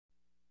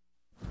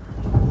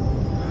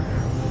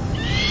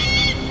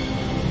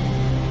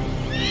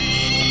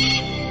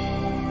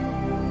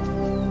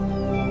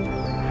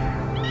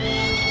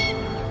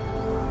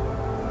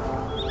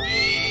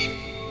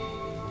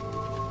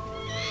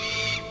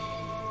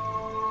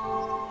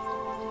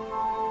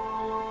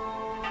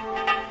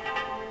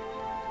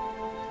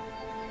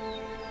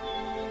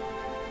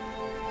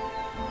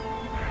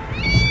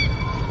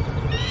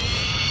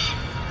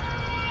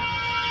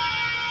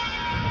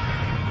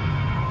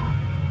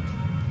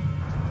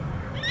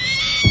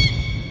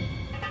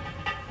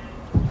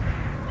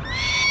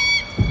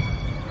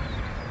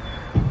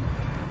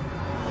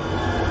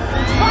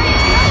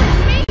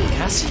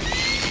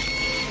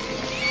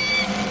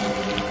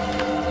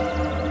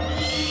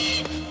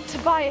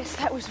This,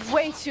 that was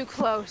way too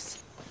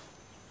close.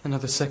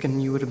 Another second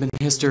and you would have been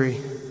history.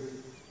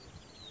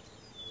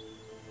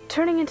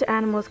 Turning into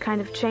animals kind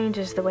of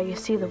changes the way you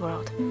see the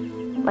world.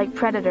 Like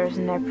predators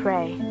and their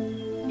prey.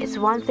 It's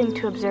one thing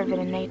to observe it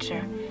in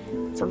nature.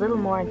 It's a little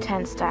more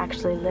intense to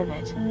actually live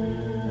it.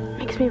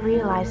 Makes me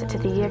realize that to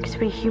the Yeerks,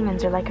 we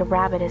humans are like a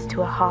rabbit is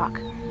to a hawk.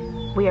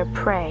 We are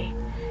prey.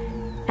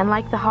 And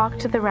like the hawk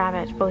to the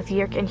rabbit, both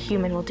Yeerk and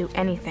human will do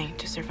anything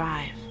to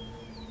survive.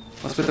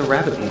 What's with the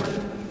rabbit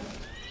morph?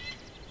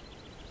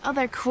 Oh,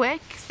 they're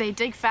quick, they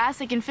dig fast,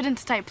 they can fit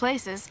into tight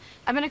places.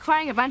 I've been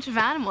acquiring a bunch of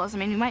animals. I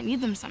mean, we might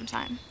need them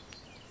sometime.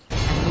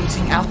 I'm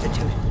losing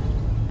altitude.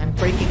 I'm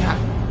breaking up.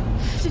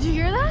 Did you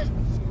hear that?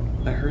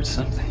 I heard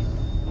something.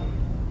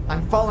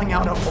 I'm falling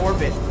out of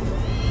orbit.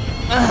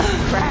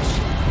 Crash.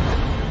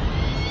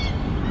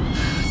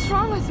 What's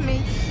wrong with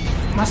me?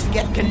 Must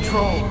get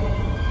control.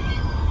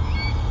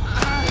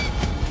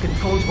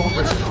 Controls won't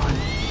respond.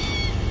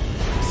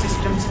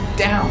 Systems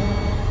down.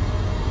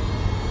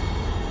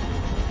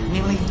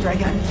 Nearly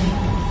Dragon.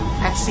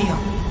 At seal.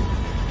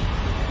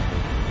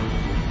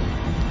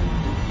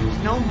 There's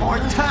no more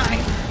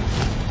time.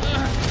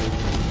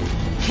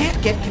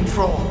 Can't get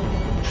control.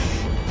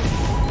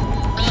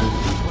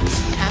 What's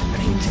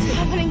happening to me? What's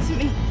happening to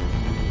me?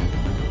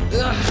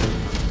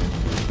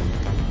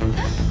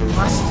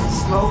 Must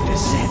slow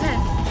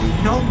descent.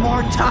 No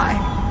more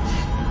time.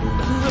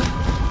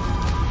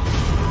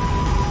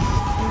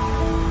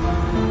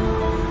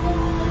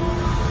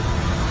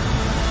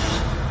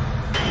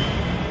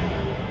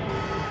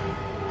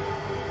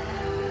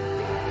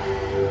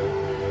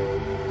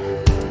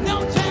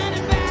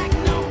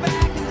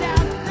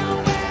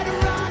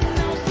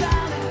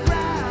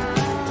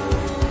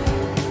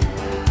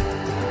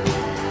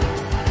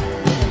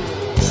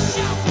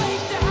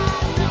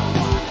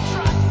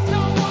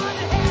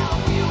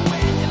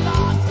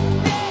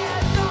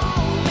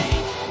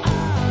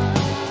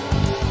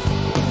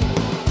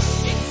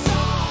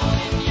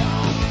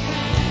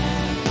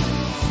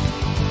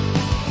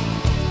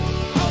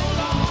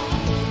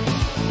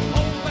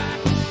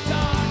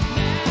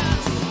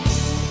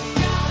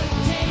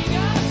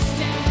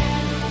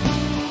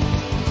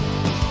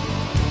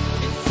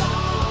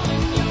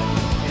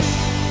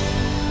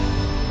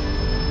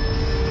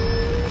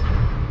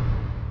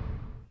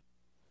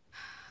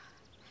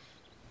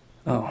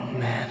 Oh,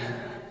 man.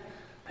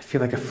 I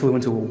feel like I flew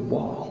into a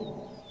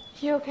wall.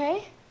 You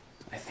okay?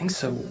 I think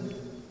so.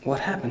 What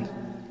happened?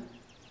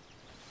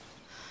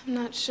 I'm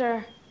not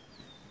sure.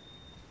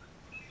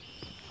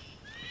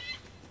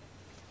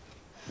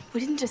 We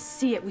didn't just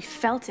see it, we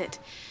felt it.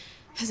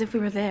 As if we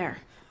were there.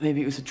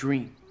 Maybe it was a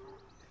dream.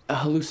 A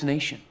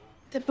hallucination.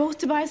 That both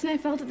Tobias and I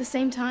felt at the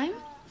same time?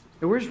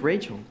 Hey, where's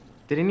Rachel?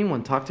 Did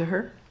anyone talk to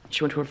her?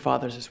 She went to her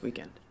father's this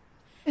weekend.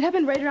 It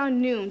happened right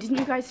around noon. Didn't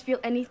you guys feel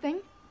anything?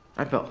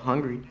 I felt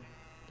hungry.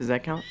 Does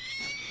that count?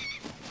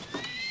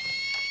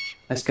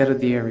 I scouted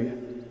the area.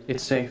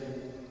 It's safe.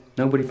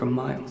 Nobody for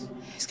miles.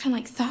 It's kind of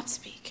like thought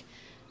speak.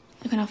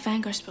 Like when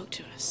Alfangar spoke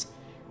to us.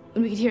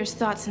 When we could hear his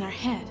thoughts in our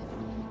head.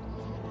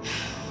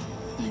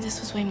 Only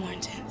this was way more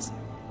intense.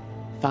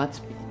 Thought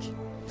speak.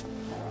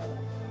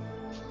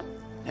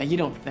 Now, you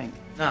don't think.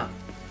 Nah.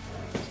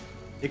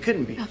 It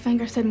couldn't be.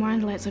 Alfangar said more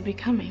Andalites would be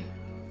coming.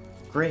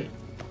 Great.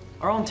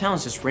 Our own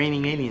town's just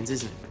raining aliens,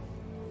 isn't it?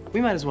 We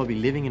might as well be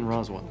living in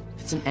Roswell.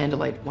 If it's an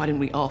Andalite, why didn't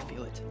we all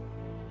feel it?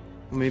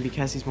 Well, maybe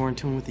Cassie's more in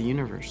tune with the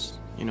universe,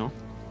 you know?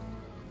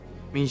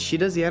 I mean, she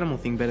does the animal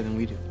thing better than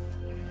we do.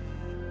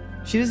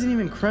 She doesn't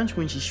even crunch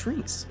when she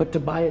shrinks. But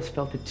Tobias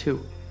felt it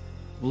too.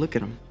 Well, look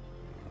at him.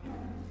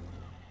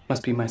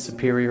 Must be my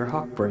superior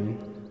hawk brain.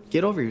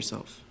 Get over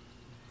yourself.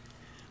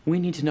 We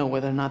need to know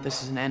whether or not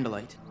this is an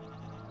Andalite.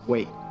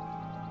 Wait.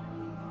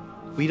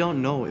 We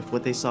don't know if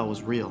what they saw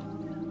was real.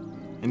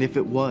 And if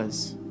it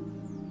was,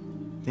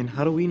 then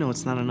how do we know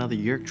it's not another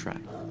Yeerk track?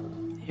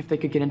 If they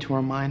could get into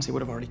our minds, they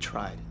would have already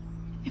tried.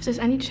 If there's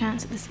any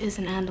chance that this is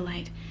an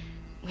Andalite,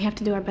 we have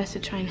to do our best to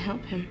try and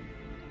help him.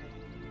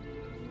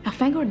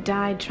 Alfangar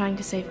died trying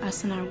to save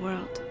us and our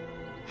world.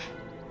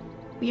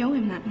 We owe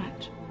him that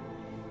much.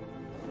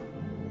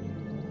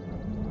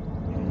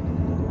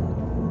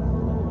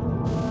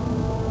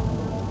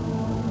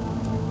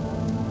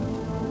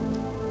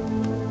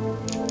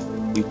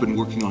 We've been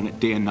working on it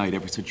day and night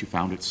ever since you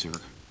found it, sir.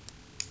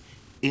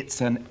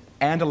 It's an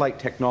Andalite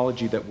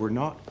technology that we're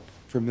not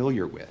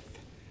familiar with.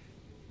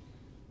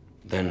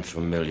 Then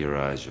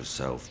familiarize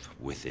yourself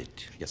with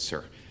it. Yes,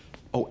 sir.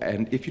 Oh,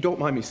 and if you don't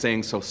mind me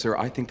saying so, sir,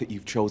 I think that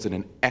you've chosen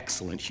an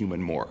excellent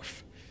human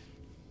morph.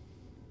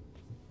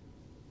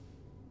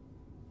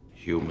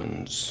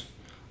 Humans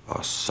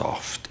are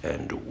soft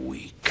and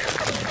weak.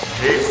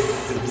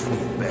 This suits me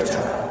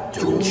better,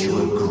 don't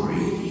you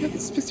agree? Yeah,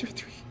 this fits your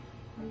 3.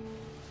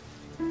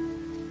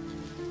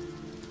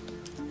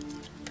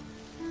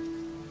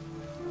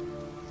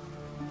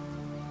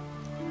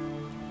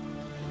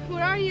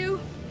 Where are you?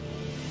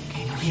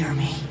 Can you hear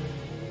me?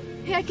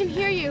 Hey, I can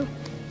hear you.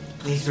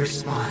 Please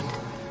respond.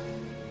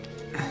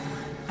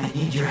 I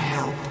need your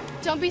help.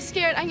 Don't be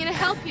scared. I'm gonna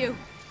help you.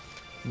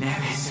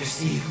 Never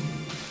receive.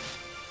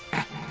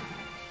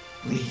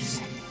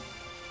 Please.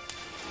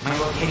 My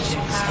location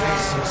is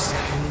Captions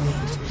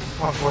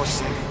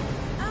 447.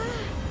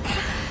 I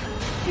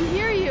can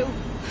hear you.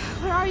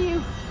 Where are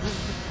you?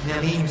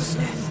 Nalim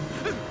Smith,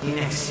 the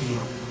next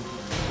seal.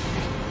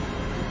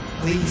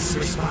 Please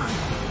respond.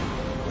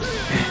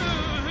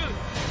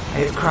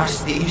 I have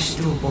crossed the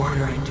Ishtul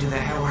border into the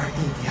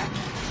Hawardiya.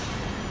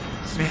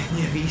 Smith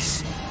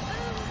Nevis,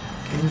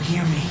 can you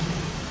hear me?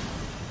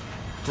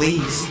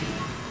 Please,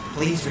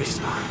 please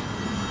respond.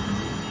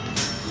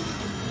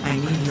 I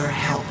need your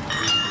help.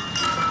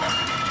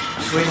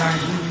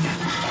 Swedardiya,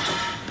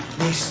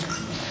 this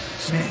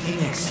Smith the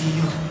next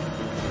seal.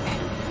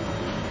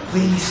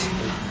 Please.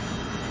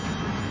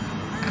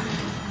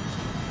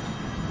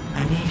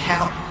 I need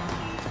help.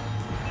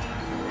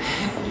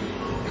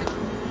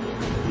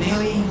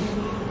 Nalim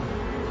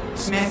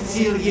Smith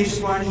Seal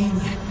Yishwarin.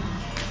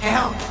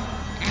 Help!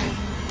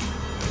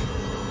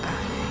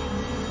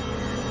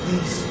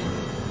 Please.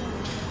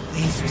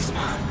 Please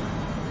respond.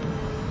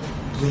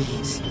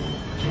 Please.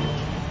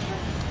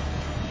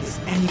 Is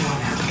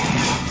anyone out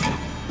there?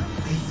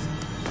 Please.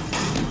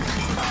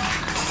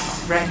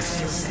 Rex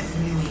Seal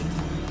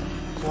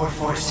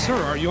 447. Sir,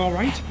 are you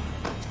alright?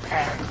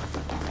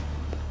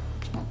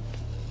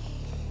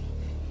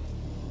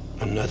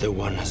 Another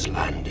one has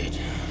landed.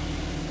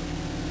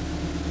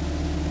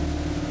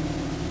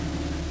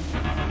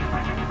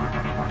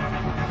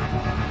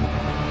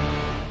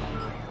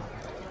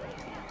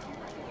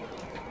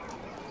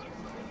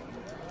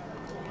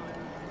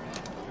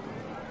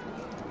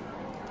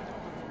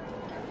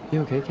 You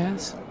okay,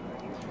 Cass?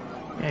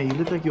 Yeah, you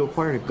look like you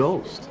acquired a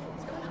ghost.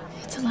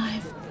 It's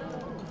alive.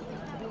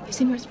 You've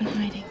seen where it's been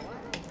hiding.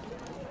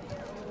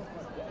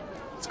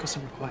 Let's go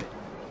somewhere quiet.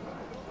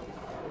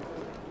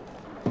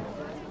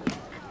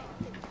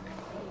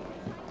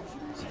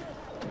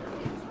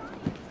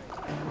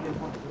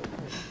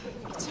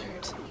 It's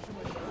hurt.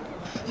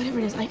 Whatever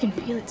it is, I can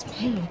feel its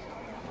pain.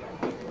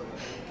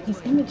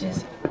 These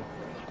images.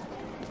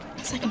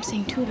 It's like I'm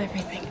seeing two of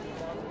everything.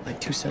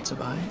 Like two sets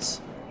of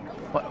eyes?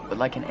 What,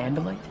 like an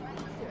Andalite?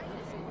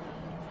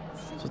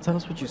 So tell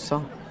us what you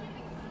saw.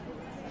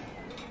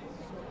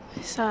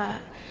 I saw a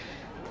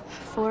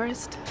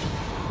forest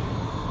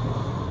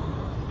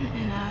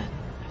and a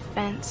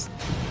fence.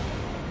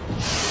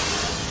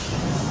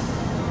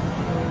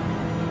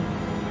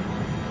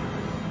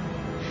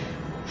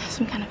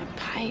 Some kind of a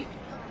pipe.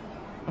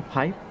 A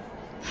pipe?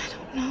 I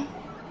don't know.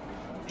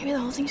 Maybe the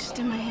whole thing's just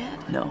in my head.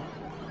 No.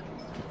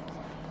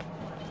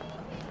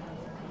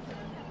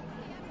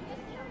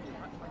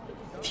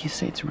 If you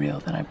say it's real,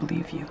 then I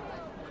believe you.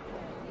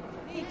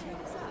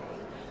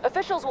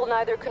 Officials will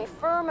neither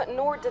confirm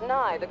nor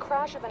deny the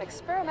crash of an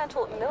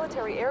experimental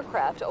military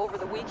aircraft over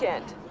the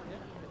weekend.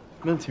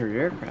 Military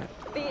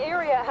aircraft? The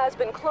area has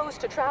been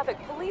closed to traffic.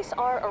 Police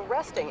are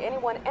arresting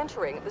anyone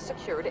entering the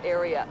secured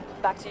area.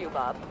 Back to you,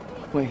 Bob.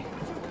 Wait.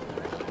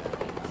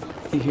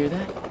 You hear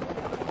that?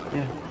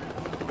 Yeah.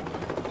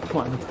 Come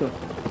on, let's go.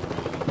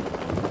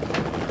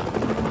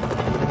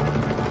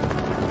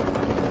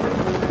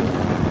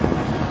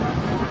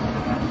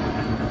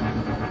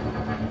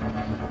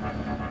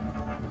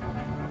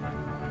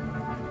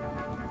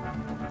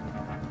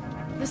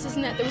 This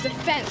isn't it. There was a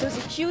fence. There was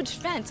a huge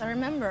fence. I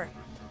remember.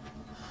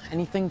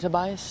 Anything,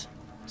 Tobias?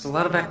 There's a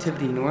lot of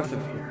activity north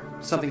of here.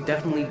 Something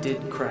definitely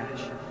did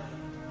crash.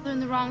 They're in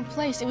the wrong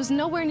place. It was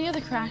nowhere near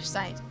the crash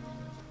site.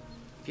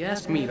 If you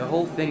ask me, the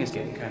whole thing is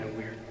getting kind of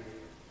weird.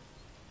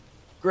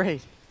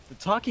 Great. The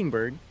talking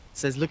bird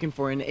says looking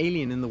for an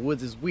alien in the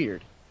woods is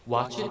weird.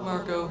 Watch it,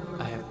 Marco.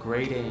 I have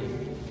great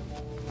aim.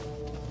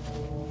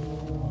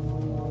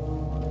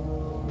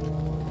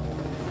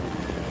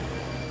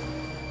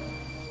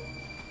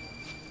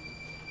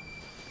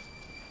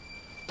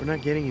 We're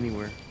not getting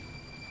anywhere.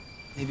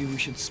 Maybe we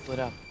should split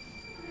up.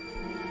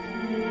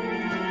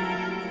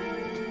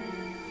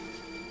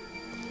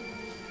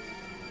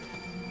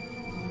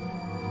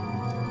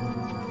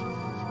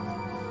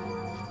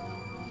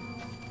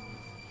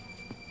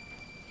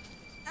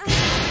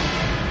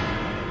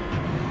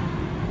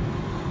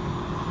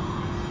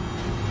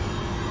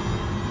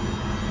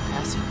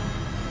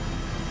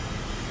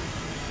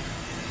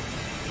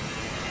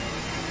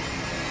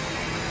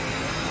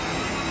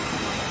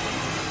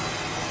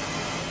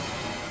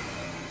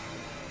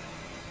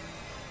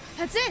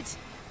 That's it!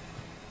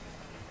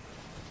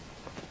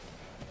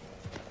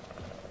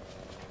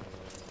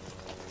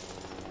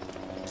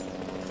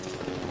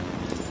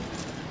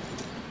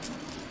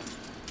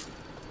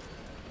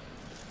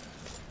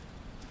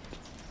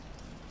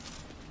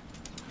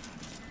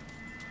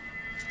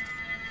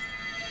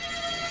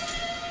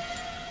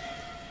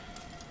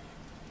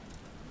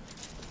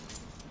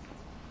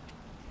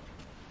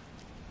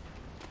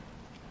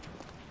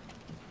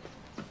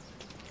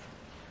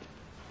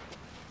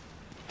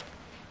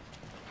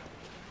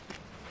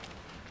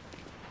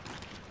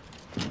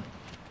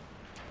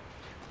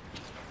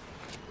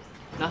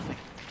 Nothing.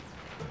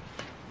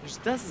 There's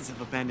dozens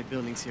of abandoned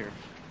buildings here.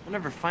 I'll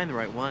never find the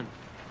right one.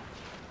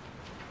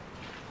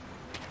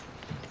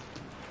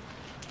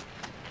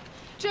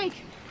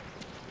 Jake!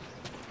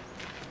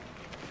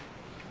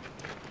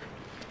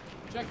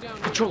 Check down.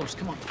 Controllers,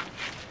 come on.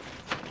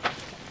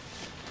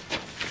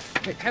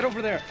 Hey, head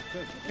over there.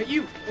 Hey,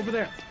 you, over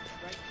there.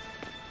 Right.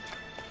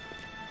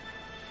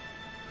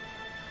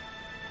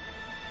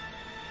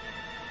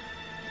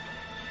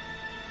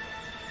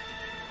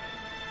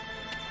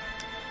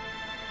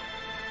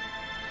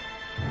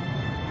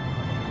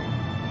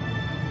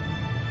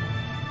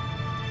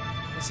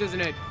 This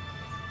isn't it.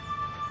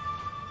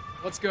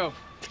 Let's go.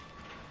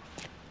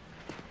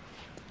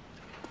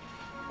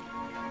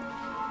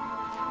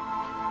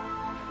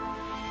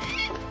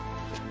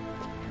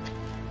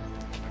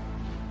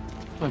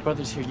 My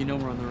brother's here. You know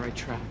we're on the right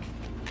track.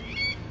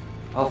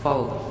 I'll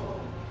follow them.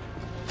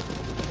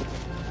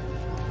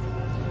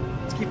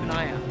 Let's keep an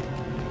eye out.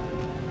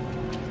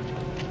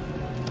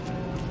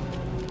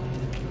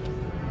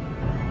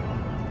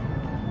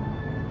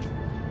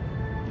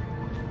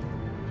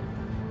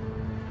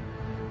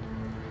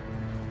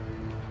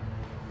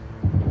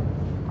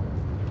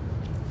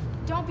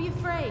 Don't be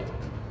afraid.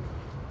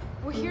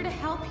 We're here to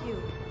help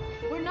you.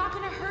 We're not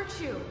gonna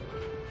hurt you.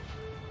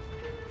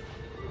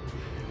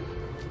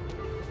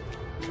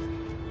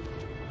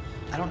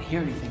 I don't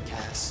hear anything,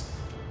 Cass.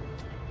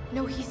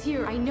 No, he's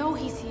here. I know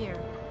he's here.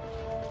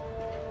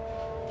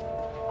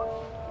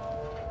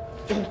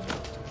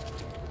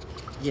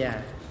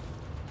 Yeah.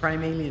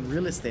 Prime alien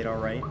real estate, all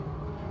right.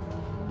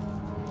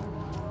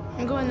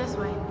 I'm going this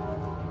way.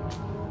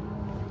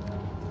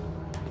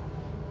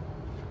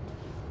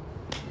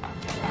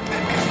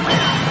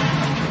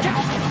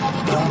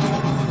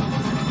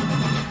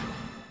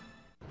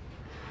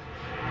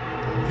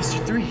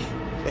 Mr. 3.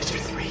 Mr.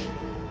 3.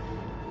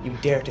 You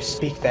dare to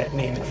speak that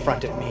name in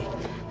front of me.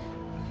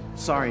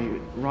 Sorry,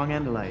 wrong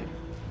Andalite.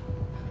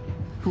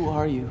 Who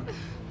are you?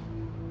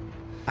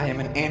 I am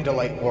an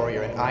Andalite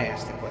warrior and I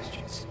ask the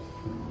questions.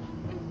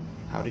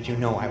 How did you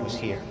know I was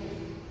here?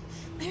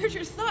 I heard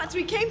your thoughts.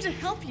 We came to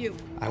help you.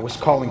 I was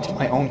calling to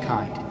my own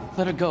kind.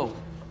 Let her go.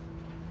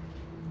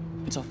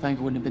 Prince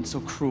Alfangor wouldn't have been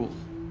so cruel.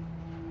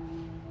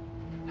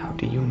 How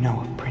do you know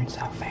of Prince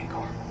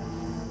Alfangor?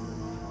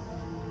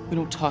 We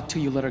don't talk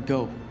till you let her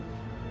go.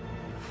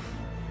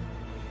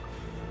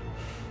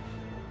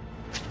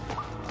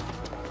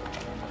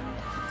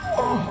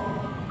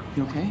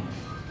 You okay?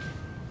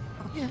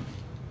 Yeah.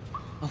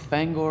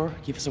 Alfangor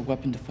gave us a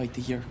weapon to fight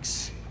the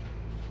Yerks.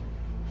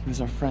 He was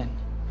our friend.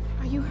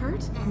 Are you hurt?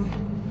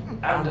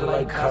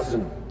 Andalite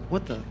cousin.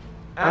 What the?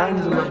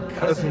 Andalite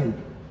cousin.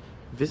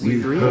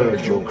 We've heard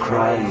your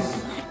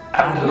cries.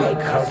 Andalite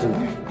cousin.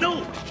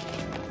 No!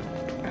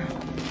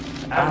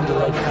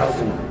 Andalite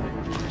cousin.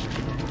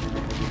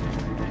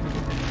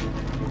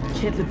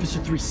 Can't let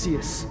Mr. 3 see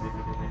us.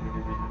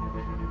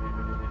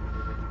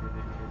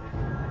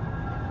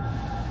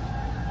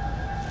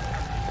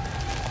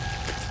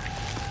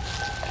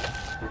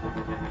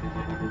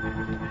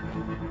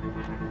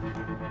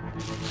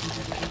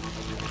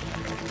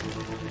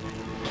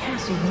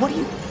 Cassie, what are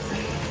you...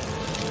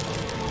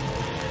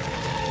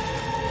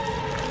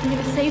 I'm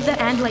gonna save the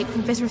Andalite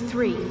from Visser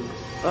 3.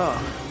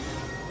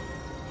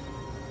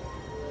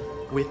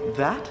 With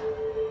that?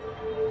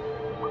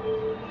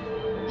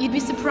 You'd be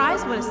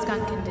surprised what a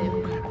skunk can do.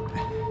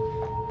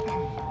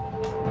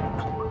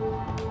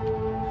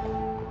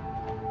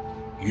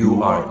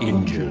 You are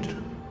injured.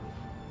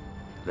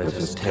 Let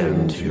us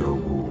tend to your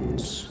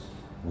wounds.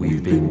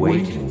 We've been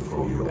waiting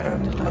for you,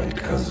 Andalite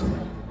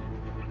cousin.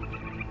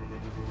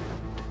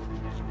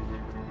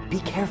 Be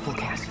careful,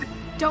 Cassie.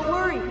 Don't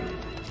worry.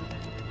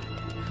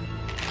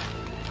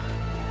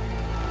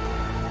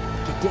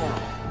 Get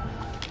down.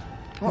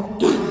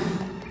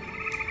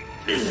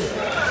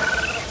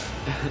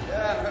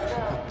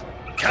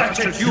 Catch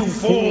it, you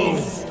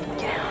fools!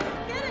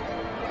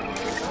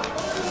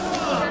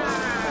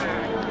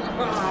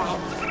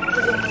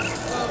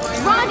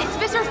 Run! It's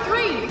Visser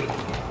 3!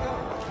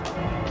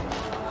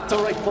 It's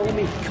all right, follow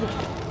me. Come on.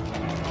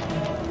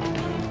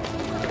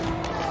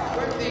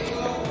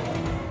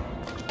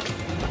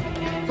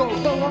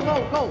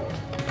 Go!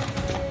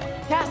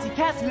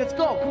 Cassie, let's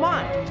go. Come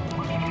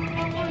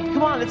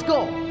on, let's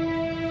go.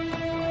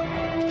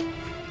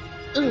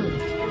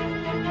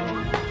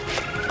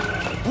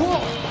 Whoa!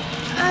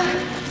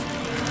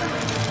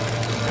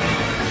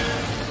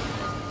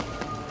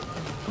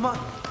 Come on.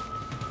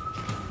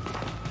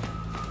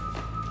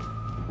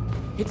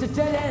 It's a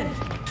dead end.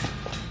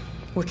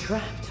 We're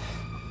trapped.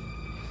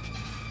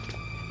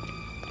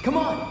 Come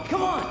on!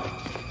 Come on!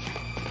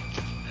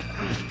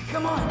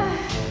 Come on!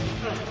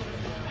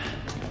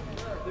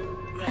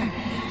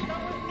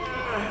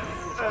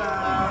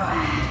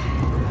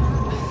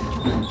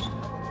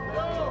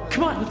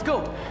 Come on, let's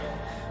go.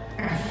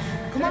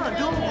 Come on,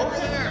 go over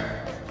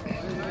there.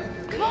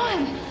 Come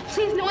on!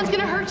 Please, no one's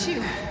gonna hurt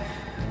you.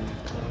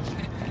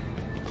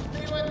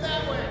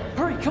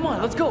 Hurry, come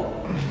on, let's go.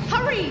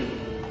 Hurry!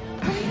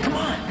 Come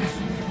on.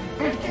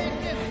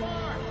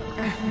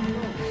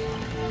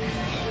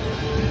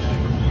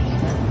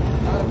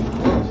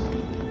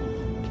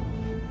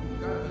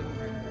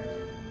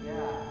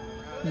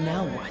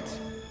 Now what?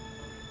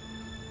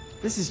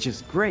 This is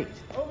just great.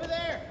 Over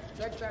there!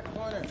 Check that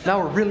corner. Now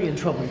we're really in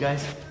trouble,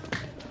 guys.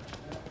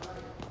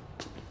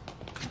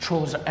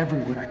 Patrols are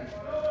everywhere.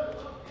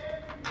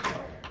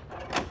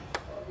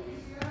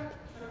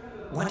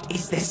 What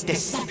is this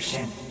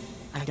deception?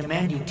 I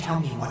demand you tell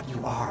me what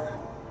you are.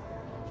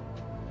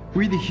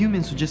 We're the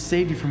humans who just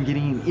saved you from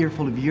getting an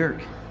earful of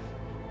Yerk.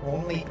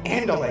 Only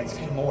Andalites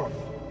can morph.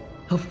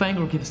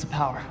 Elfangor give us the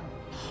power.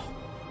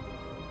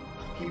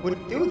 He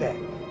wouldn't do that.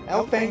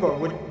 Elfangor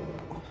would...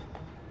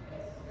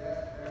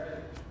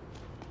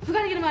 We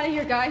gotta get him out of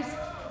here, guys.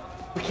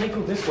 We can't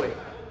go this way.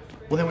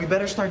 Well, then we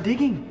better start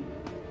digging.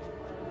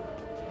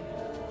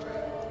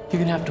 You're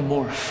gonna have to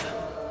morph.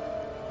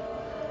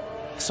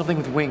 Something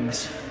with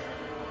wings.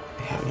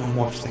 I have no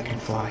morphs that can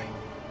fly.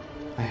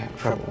 I have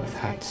trouble with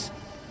heights.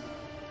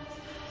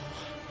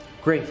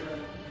 Great.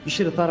 You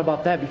should have thought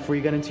about that before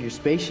you got into your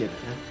spaceship,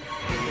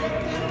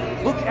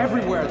 man. Look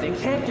everywhere. They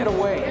can't get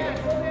away.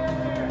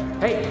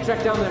 Hey,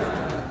 check down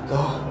there.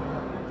 Go.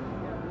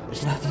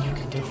 There's nothing you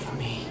can do for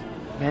me.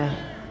 Man,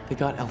 they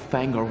got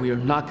Elfangor. We are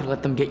not gonna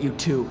let them get you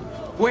too.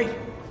 Wait.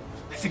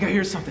 I think I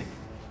hear something.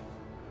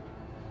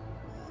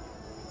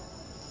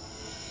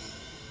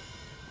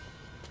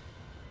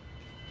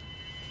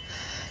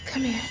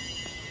 Come here.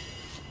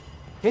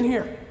 In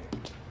here.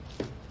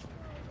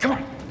 Come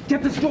on.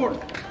 Get this door.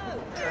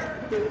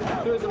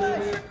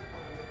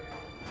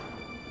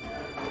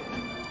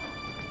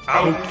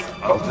 Out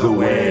of the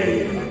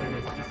way!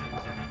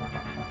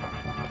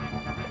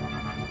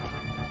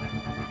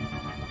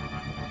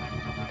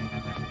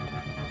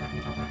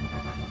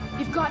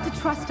 You've got to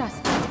trust us.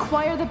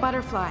 Acquire the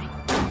butterfly.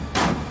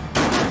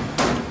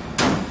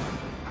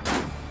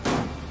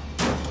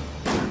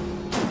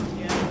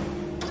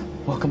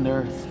 Welcome to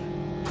Earth.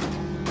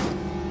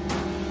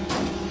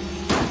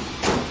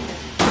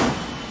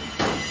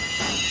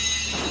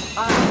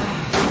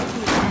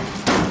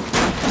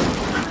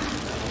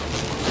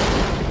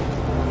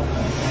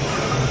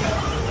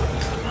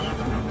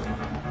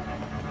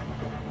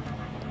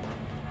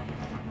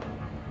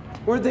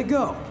 Where'd they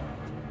go?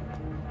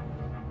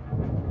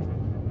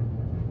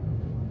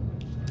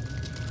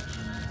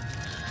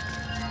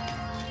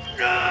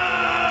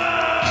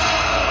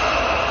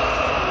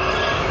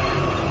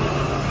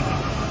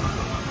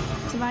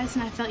 Tobias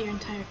and I felt your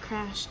entire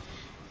crash.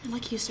 And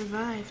lucky you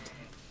survived.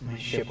 My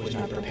ship was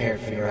not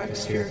prepared for your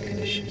atmospheric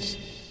conditions.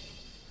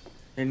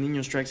 El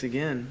Niño strikes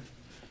again.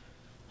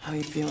 How are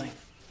you feeling?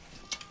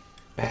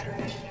 Better.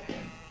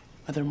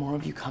 Are there more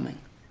of you coming?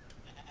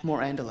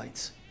 More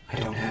Andalites? I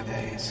don't have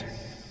that answer.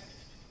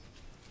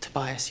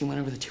 Tobias, you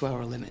went over the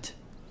 2-hour limit.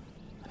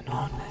 An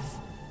on-myth.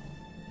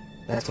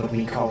 That's what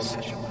we call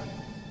such a one.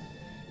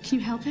 Can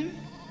you help him?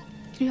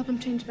 Can you help him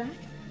change back?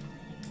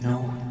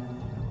 No.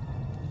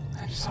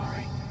 I'm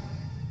sorry.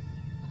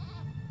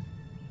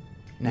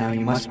 Now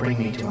you must bring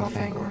me to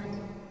Elfangor.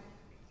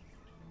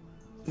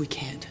 We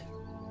can't.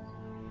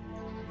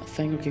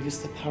 Elfangor gave us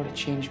the power to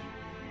change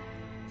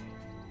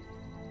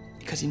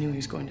because he knew he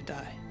was going to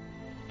die.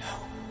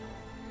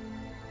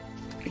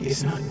 He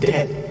is not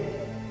dead.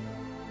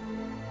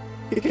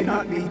 He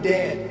cannot be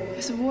dead. It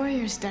was a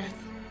warrior's death.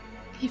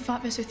 He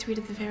fought Visser 3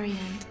 to the very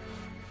end.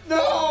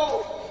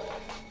 No!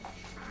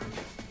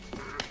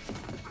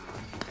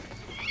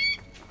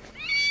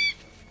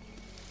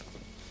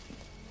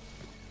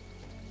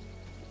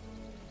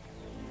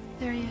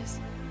 There he is.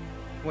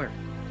 Where?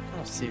 I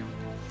don't see him.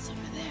 It's over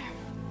there.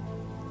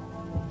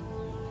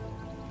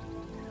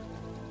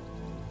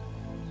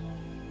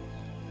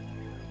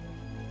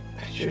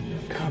 I shouldn't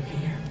have come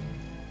here.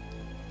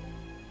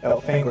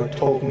 Elfangor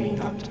told me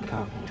not to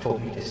come. He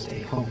told me to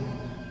stay home.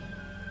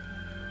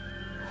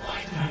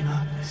 Why did I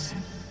not listen?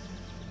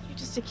 You're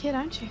just a kid,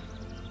 aren't you?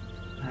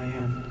 I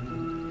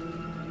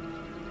am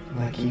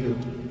like you.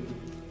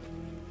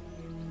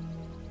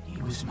 He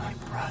was my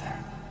brother.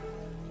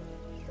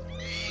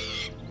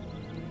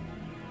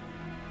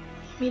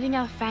 Meeting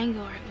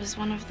Elfangor was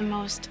one of the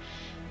most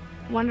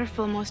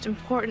wonderful, most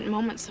important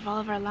moments of all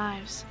of our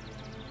lives.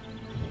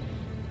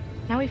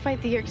 Now we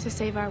fight the Yerks to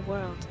save our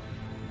world.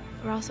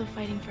 We're also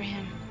fighting for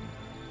him.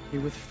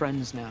 You're with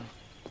friends now.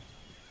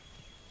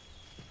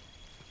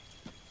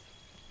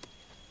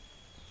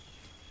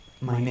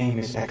 My name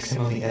is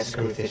Aximili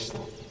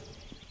Escruthistel.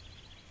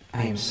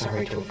 I am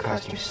sorry to have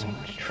caused you so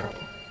much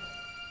trouble.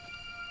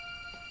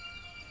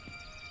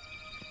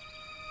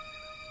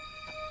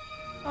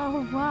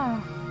 Oh,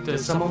 wow.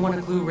 Does someone want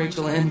to clue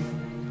Rachel in?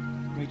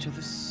 Rachel,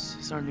 this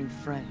is our new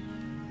friend.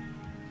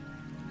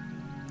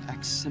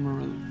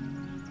 Aximili.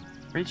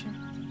 Rachel?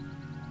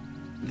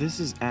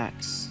 This is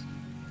Axe.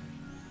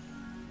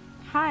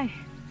 Hi.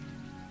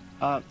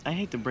 I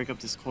hate to break up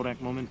this Kodak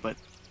moment, but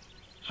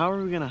how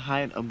are we gonna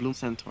hide a blue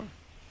centaur?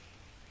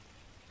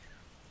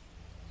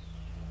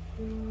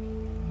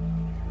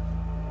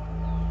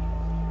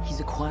 He's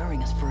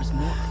acquiring us for his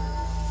morph.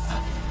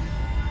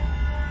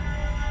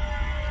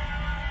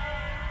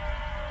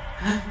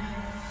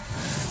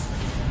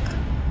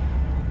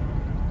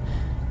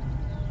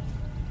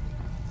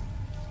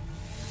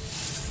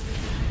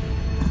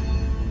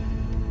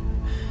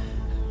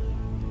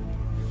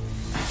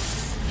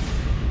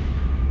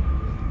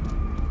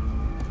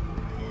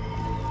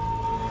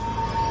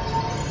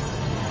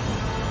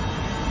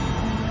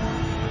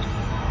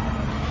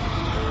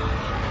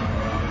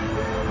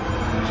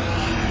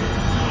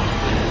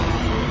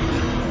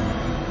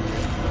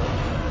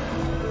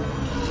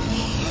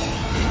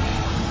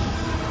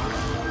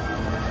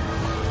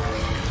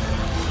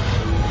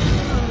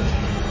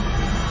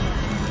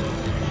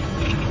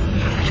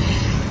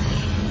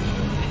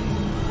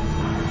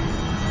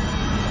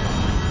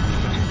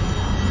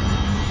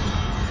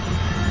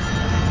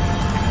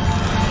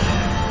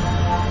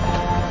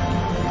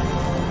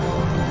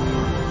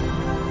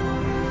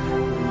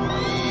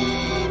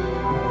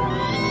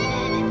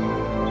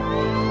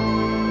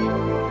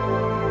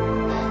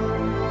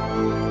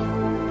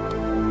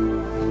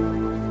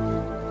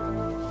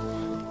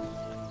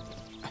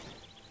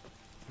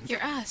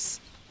 us.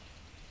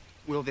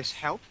 Will this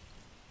help?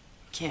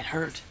 Can't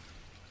hurt.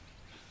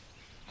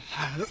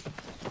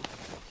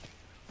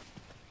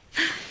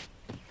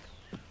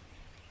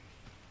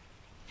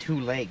 2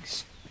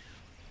 legs.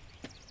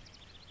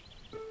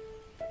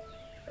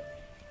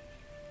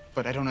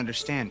 But I don't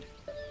understand.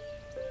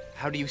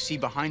 How do you see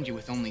behind you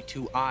with only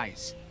 2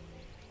 eyes?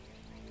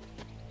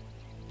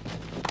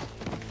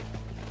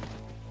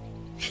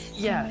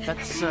 Yeah,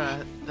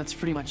 that's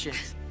pretty much it.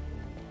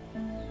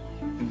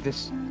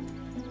 This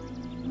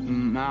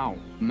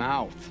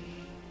mouth.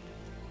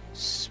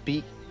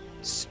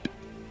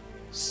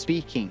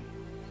 Speaking,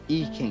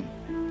 eking,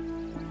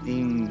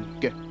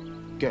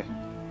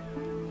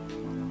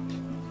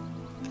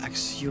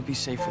 Ax, you'll be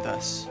safe with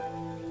us.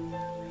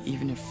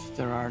 Even if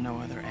there are no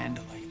other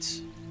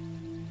Andalites.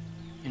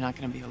 You're not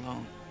gonna be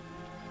alone.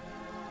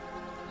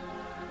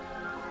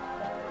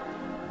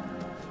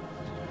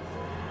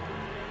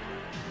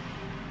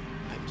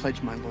 I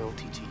pledge my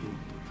loyalty to you,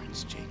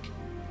 Prince Jake.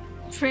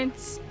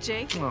 Prince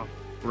Jake? Oh,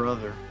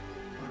 brother.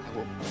 I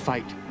will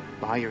fight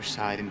by your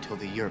side until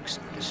the Yeerks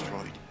are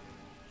destroyed.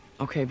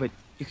 Okay, but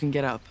you can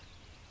get up.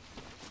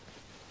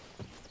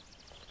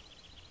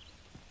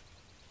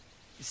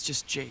 It's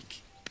just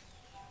Jake.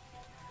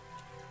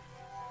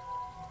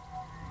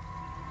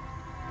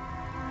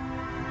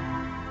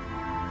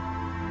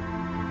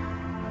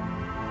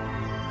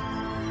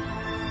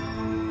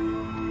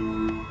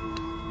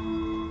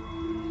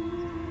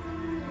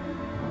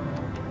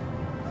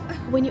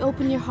 When you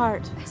open your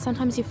heart,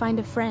 sometimes you find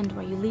a friend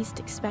where you least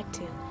expect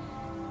to.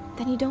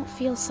 Then you don't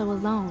feel so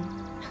alone.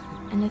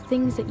 And the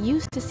things that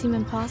used to seem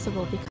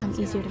impossible become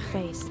easier to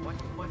face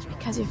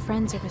because your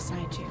friends are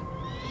beside you.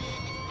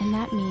 And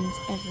that means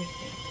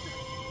everything.